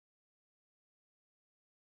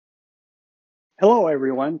Hello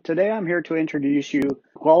everyone, today I'm here to introduce you to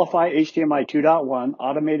QPHY-HDMI 2.1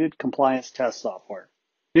 automated compliance test software.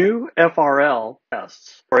 New FRL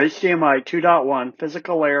tests for HDMI 2.1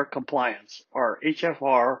 physical layer compliance are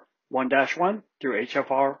HFR 1-1 through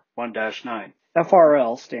HFR 1-9.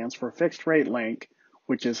 FRL stands for fixed rate link,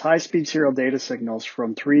 which is high-speed serial data signals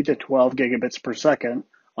from 3 to 12 gigabits per second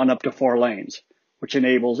on up to 4 lanes, which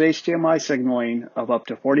enables HDMI signaling of up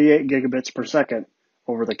to 48 gigabits per second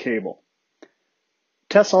over the cable.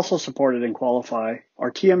 Tests also supported in QPHY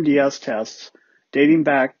are TMDS tests dating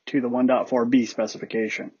back to the 1.4b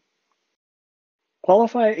specification.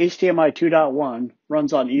 QPHY-HDMI 2.1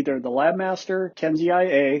 runs on either the LabMaster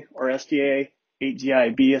 10ZIA or SDA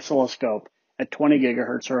 8ZIB oscilloscope at 20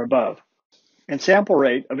 GHz or above, and sample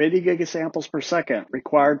rate of 80 gigasamples per second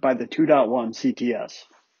required by the 2.1 CTS.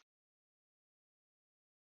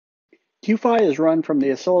 QPHY is run from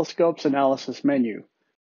the oscilloscope's analysis menu.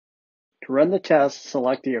 To run the test,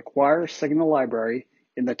 select the Acquire Signal Library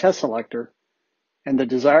in the test selector and the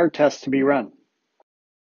desired test to be run.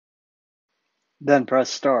 Then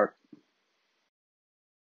press Start.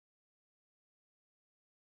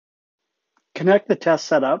 Connect the test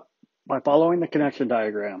setup by following the connection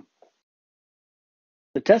diagram.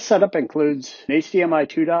 The test setup includes an HDMI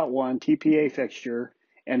 2.1 TPA fixture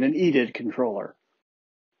and an EDID controller,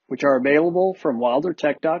 which are available from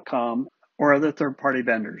wildertech.com or other third-party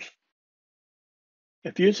vendors.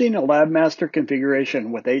 If using a LabMaster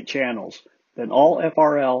configuration with 8 channels, then all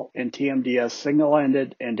FRL and TMDS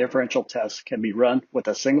signal-ended and differential tests can be run with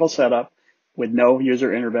a single setup with no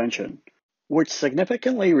user intervention, which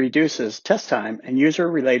significantly reduces test time and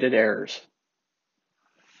user-related errors.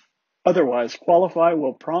 Otherwise, QPHY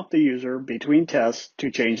will prompt the user between tests to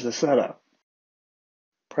change the setup.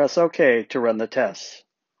 Press OK to run the tests.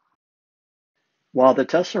 While the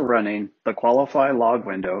tests are running, the QPHY log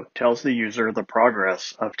window tells the user the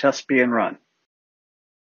progress of tests being run.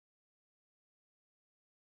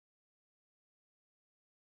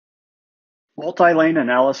 Multi-lane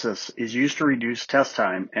analysis is used to reduce test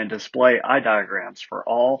time and display eye diagrams for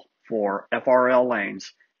all 4 FRL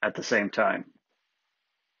lanes at the same time.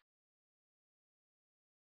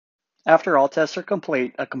 After all tests are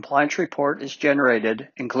complete, a compliance report is generated,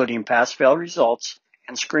 including pass-fail results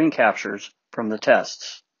and screen captures from the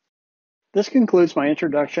tests. This concludes my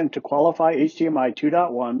introduction to QPHY-HDMI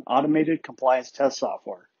 2.1 automated compliance test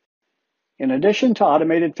software. In addition to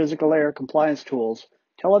automated physical layer compliance tools,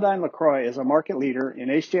 Teledyne LeCroy is a market leader in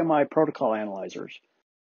HDMI protocol analyzers.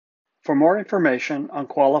 For more information on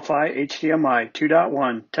QPHY-HDMI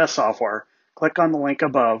 2.1 test software, click on the link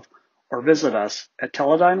above or visit us at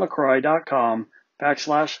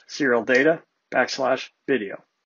teledynelecroy.com/serial data/video.